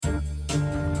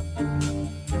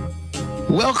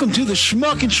Welcome to the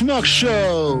Schmuck and Schmuck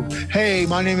Show. Hey,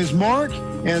 my name is Mark,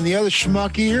 and the other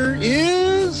schmuck here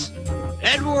is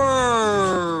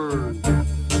Edward.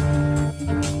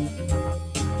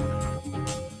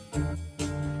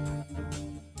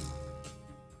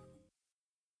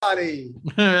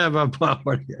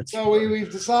 So we've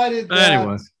decided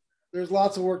that there's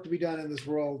lots of work to be done in this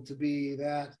world to be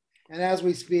that. And as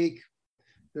we speak,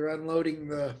 they're unloading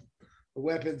the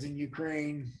weapons in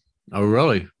Ukraine. Oh,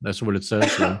 really? That's what it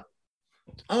says. Yeah.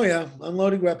 Oh, yeah.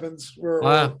 Unloading weapons.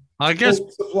 I guess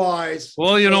supplies.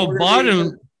 Well,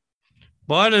 Biden,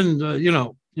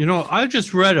 I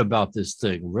just read about this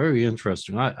thing. Very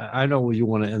interesting. I know where you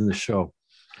want to end the show.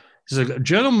 There's a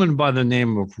gentleman by the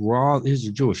name of Ron. He's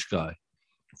a Jewish guy,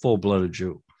 full-blooded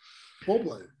Jew.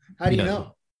 Full-blooded? How do you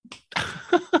know?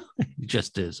 He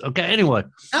just is. Okay, anyway.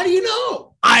 How do you know?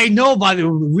 I know by the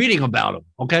reading about him.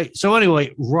 Okay, so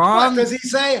anyway, Ron. What, does he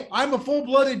say, I'm a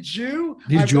full-blooded Jew?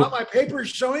 I've got my papers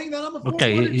showing that I'm a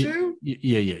full-blooded Jew?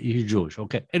 Yeah, he's Jewish.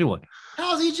 Okay, anyway.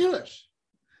 How is he Jewish?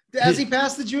 Has he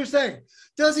passed the Jewish thing?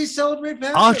 Does he celebrate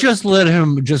Passover? I'll just let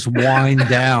him just wind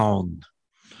down.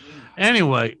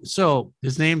 Anyway, so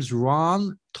his name's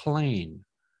Ron Klain.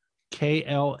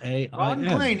 K-L-A-I-N. Ron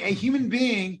Klain, a human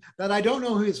being that I don't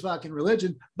know his fucking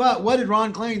religion, but what did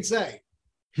Ron Klain say?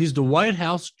 He's the White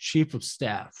House chief of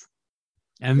staff.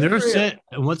 And they're saying,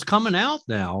 and what's coming out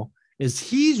now is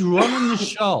he's running the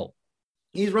show.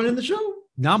 He's running the show?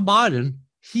 Not Biden.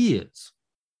 He is.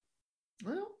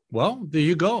 Well, there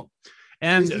you go.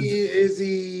 And did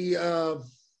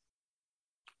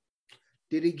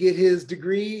he get his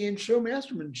degree in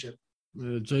showmastermanship?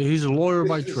 He's a lawyer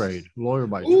by trade.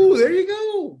 Ooh, there you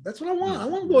go. That's what I want. I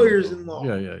want lawyers in law.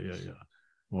 Yeah.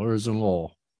 Lawyers in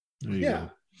law. There you go.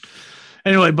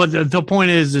 Anyway, but the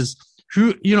point is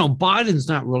Biden's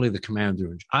not really the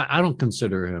commander. I don't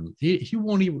consider him. He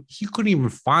couldn't even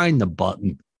find the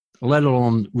button, let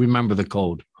alone remember the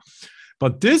code.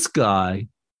 But this guy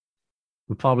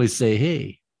would probably say,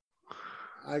 "Hey,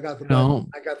 I got the button.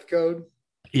 I got the code."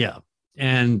 Yeah,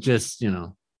 and just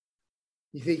you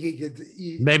think he could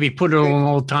maybe put it on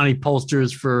little tiny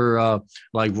posters for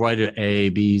like write it A,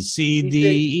 B, C,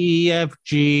 D, E, F,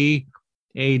 G,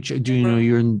 H. Do you know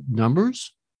your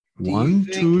numbers? 1,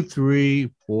 2, 3,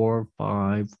 4,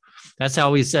 5. That's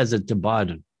how he says it to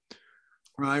Biden.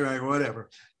 Right, whatever.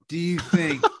 Do you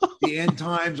think the end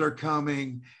times are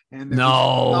coming? And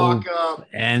no,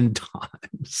 end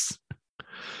times.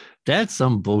 That's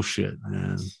some bullshit,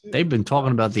 man. They've been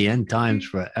talking about the end times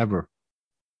forever.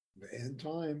 End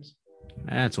times.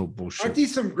 That's all bullshit. Aren't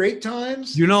these some great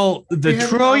times? The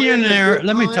trillionaire,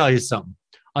 let me tell you something.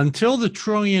 Until the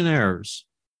trillionaires,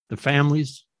 the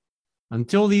families,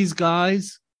 until these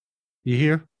guys, you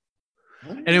hear?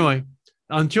 Anyway,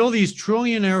 until these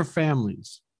trillionaire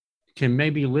families can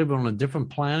maybe live on a different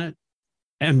planet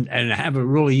and have it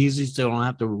really easy so they don't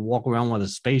have to walk around with a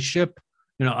spaceship,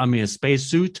 a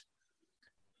spacesuit.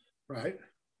 Right.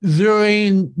 There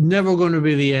ain't never going to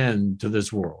be the end to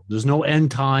this world. There's no end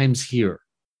times here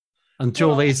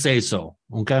until they say so.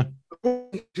 Okay.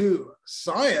 According to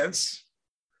science,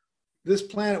 this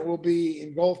planet will be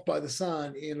engulfed by the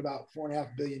sun in about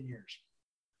 4.5 billion years.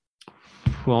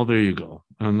 Well, there you go.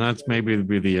 And that's maybe to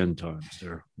be the end times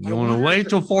there. You want to wait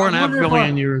till 4.5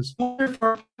 billion years? I wonder if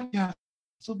our podcast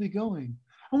will be going.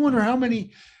 I wonder how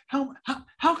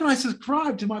can I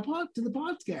subscribe to the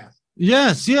podcast?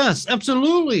 Yes,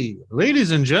 absolutely.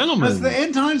 Ladies and gentlemen. Because the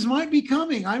end times might be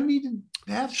coming. I need to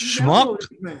have some Schmuck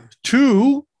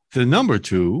 2, the number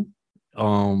 2.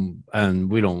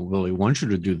 And we don't really want you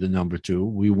to do the number 2.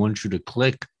 We want you to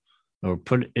click or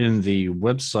put in the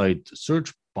website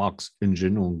search box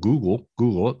engine on Google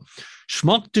it,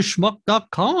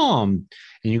 schmuck2schmuck.com.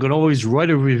 And you can always write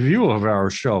a review of our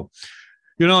show.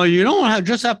 You don't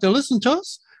just have to listen to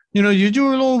us. You do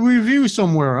a little review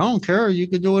somewhere. I don't care. You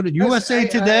could do it at USA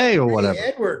Today or whatever.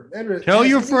 Edward, tell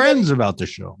your friends about the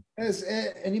show. Has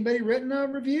anybody written a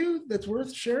review that's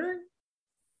worth sharing?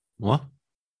 What?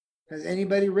 Has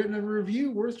anybody written a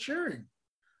review worth sharing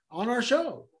on our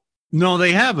show? No,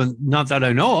 they haven't. Not that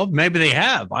I know of. Maybe they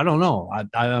have. I don't know.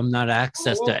 I'm not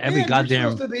access to every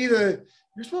goddamn. You're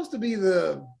supposed to be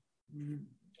the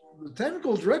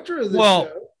technical director of this show.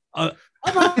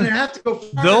 I'm not going to have to go.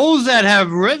 Those that have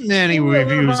written any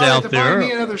reviews out there.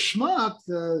 Me another schmuck.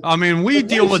 We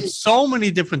deal with so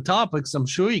many different topics. I'm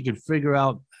sure you could figure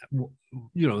out,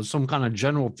 some kind of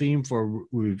general theme for a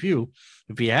review.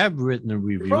 If you have written a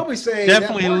review, probably say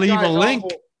definitely leave a link.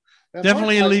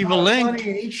 Definitely leave a link. And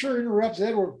he sure interrupts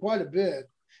Edward quite a bit.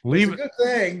 It's a good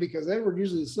thing because Edward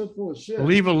usually is so full of shit.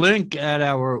 Leave a link at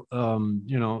our,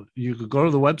 you could go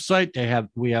to the website.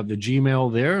 We have the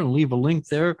Gmail there, and leave a link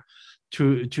there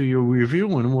to your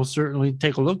review, and we'll certainly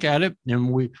take a look at it.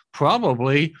 And we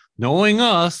probably, knowing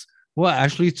us, will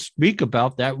actually speak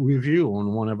about that review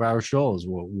on one of our shows,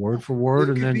 word for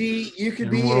word, you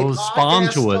could be we'll a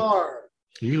respond to star.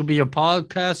 it. You could be a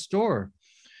podcast star.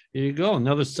 Here you go,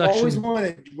 another section. Always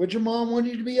wanted. What'd your mom want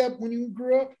you to be up when you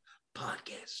grew up?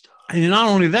 Podcast star. And not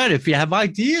only that, if you have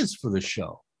ideas for the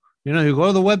show, you go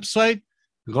to the website,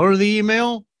 you go to the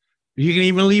email, you can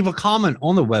even leave a comment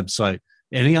on the website.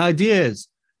 Any ideas?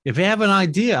 If you have an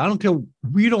idea, I don't care.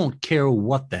 We don't care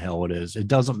what the hell it is. It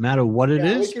doesn't matter what it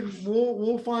is.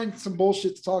 We'll find some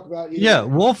bullshit to talk about. Yeah,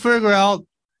 we'll figure out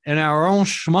in our own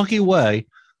schmucky way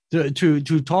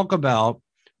to talk about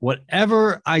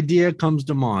whatever idea comes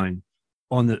to mind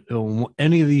on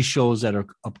any of these shows that are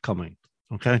upcoming.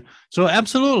 Okay, so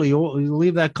absolutely, you'll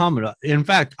leave that comment. In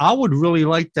fact, I would really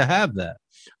like to have that.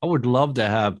 I would love to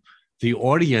have the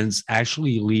audience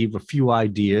actually leave a few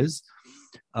ideas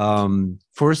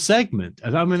for a segment.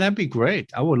 And I mean, that'd be great.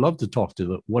 I would love to talk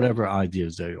to whatever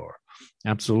ideas they are.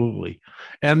 Absolutely.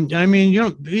 And I mean,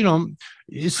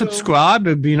 you subscribe.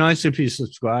 It'd be nice if you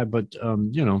subscribe, but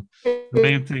the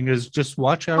main thing is just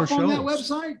watch our shows. On that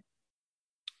website?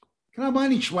 Can I buy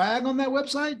any swag on that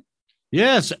website?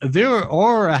 Yes, there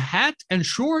are a hat and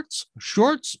shorts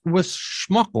with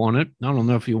schmuck on it. I don't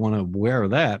know if you want to wear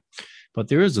that, but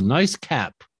there is a nice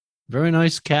cap, very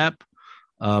nice cap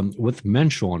with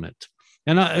mensch on it.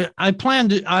 And I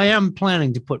am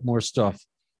planning to put more stuff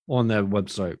on that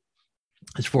website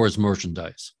as far as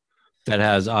merchandise that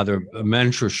has either a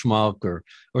mensch or schmuck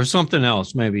or something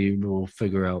else. Maybe we'll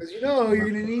figure out. Because you're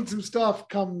going to need some stuff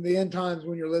come the end times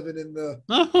when you're living in the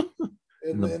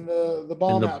in the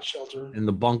bomb out shelter. In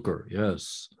the bunker,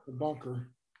 yes. The bunker.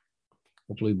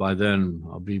 Hopefully by then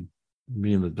I'll be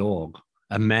me and the dog.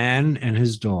 A man and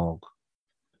his dog.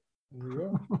 There you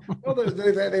go. Well,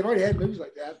 they've already had movies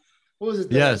like that. What was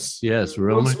it? Yes,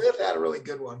 really. Will Smith had a really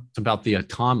good one. It's about the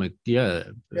atomic. Yeah.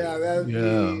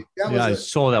 I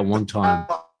saw that one time.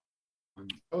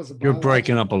 You're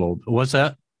breaking up a little. What's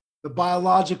that? The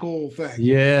biological thing.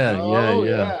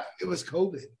 Yeah. It was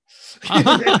COVID.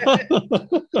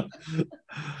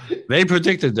 They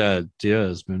predicted that,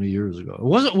 yes, many years ago.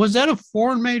 Was that a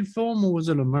foreign-made film or was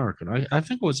it American? I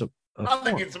think it was I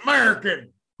think it's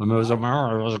American. It was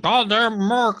American. It was a goddamn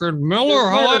American.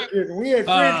 Miller High. We had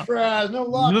French fries, no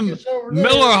lockets over there.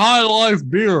 Miller High Life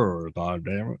beer. God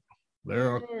damn it.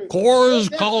 There, Coors,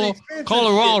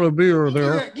 Colorado beer.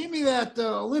 There. Give me that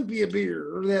Olympia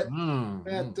beer or that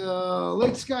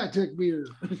Lake Skytech beer.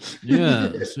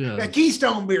 Yes. That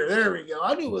Keystone beer. There we go.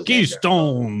 I knew it was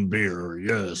Keystone beer.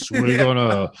 Yes, we're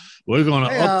gonna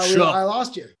up shop. I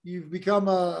lost you. You've become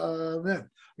a.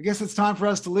 I guess it's time for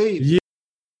us to leave. Yeah.